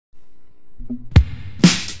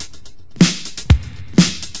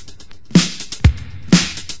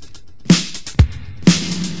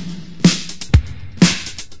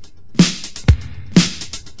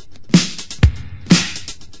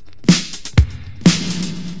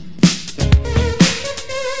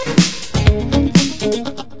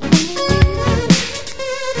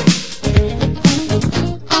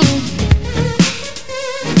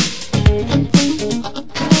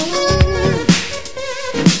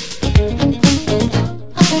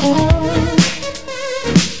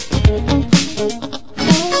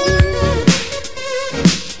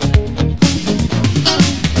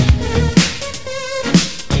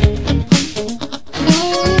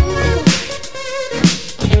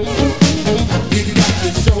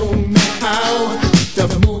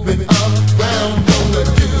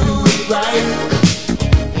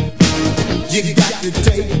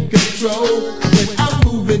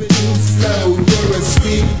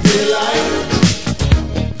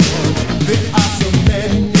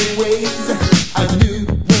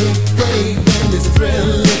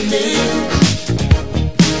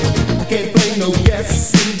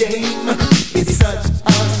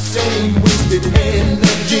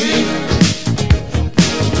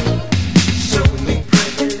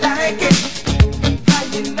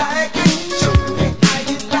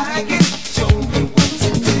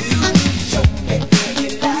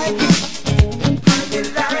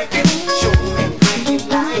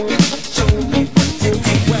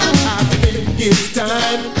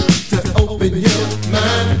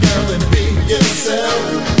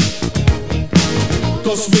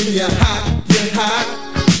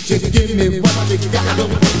me what you got, I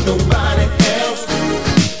don't want nobody else.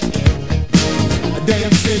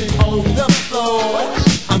 Dancing on the floor,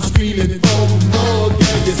 I'm screaming for more.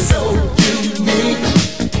 Girl, you're so unique.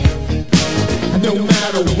 No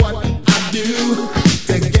matter what I do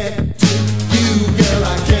to get to you, girl, I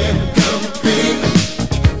can't compete.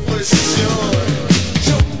 For sure.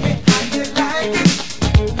 Show me how you like it,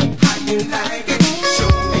 how you like it.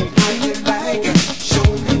 Show me how you like it. Show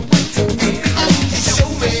me what to do. Show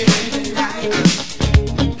me how you like it,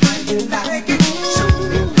 how you like it. Show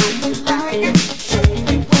me how you like it. Show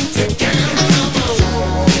me what to do.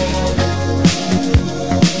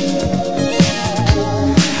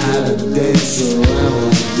 How to dance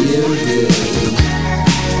around like you do.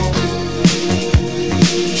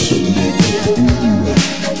 Show me what to do.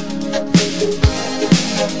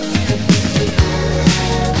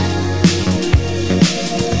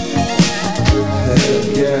 Hey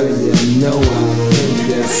girl, you know I think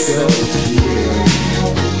you're so cute.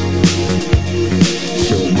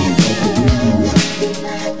 Show me what to do.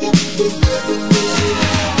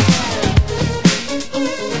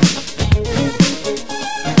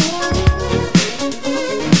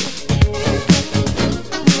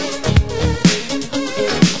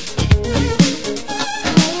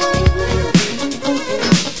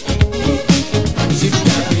 You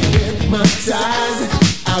got me hypnotized.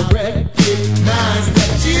 I recognize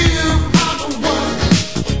that you are the one.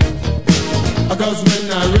 'Cause when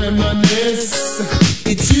I reminisce,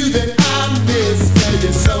 it's you that I miss. Girl,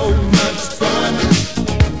 you're so much fun.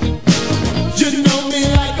 You know me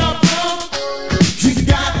like a pro. You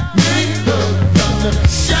got me hooked on the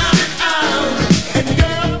shout it out. And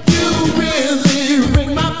girl, you really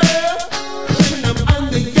ring my bell when I'm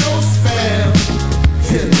under your spell.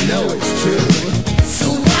 You know it's true. So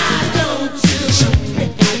why don't you show me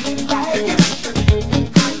how you like it,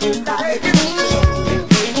 how you like it, show me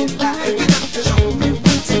how you like it, show me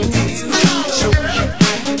what to do, show me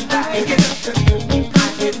how you like it, how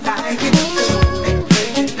you like it, show me how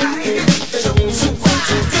you like it, show me what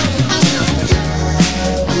to do.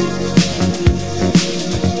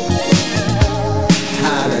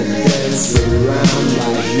 How to dance around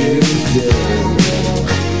like you do.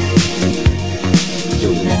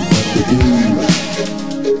 Show me what to do.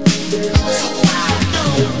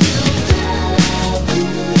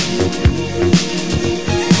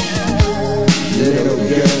 Little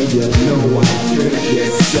girl, you know I think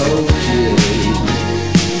you're so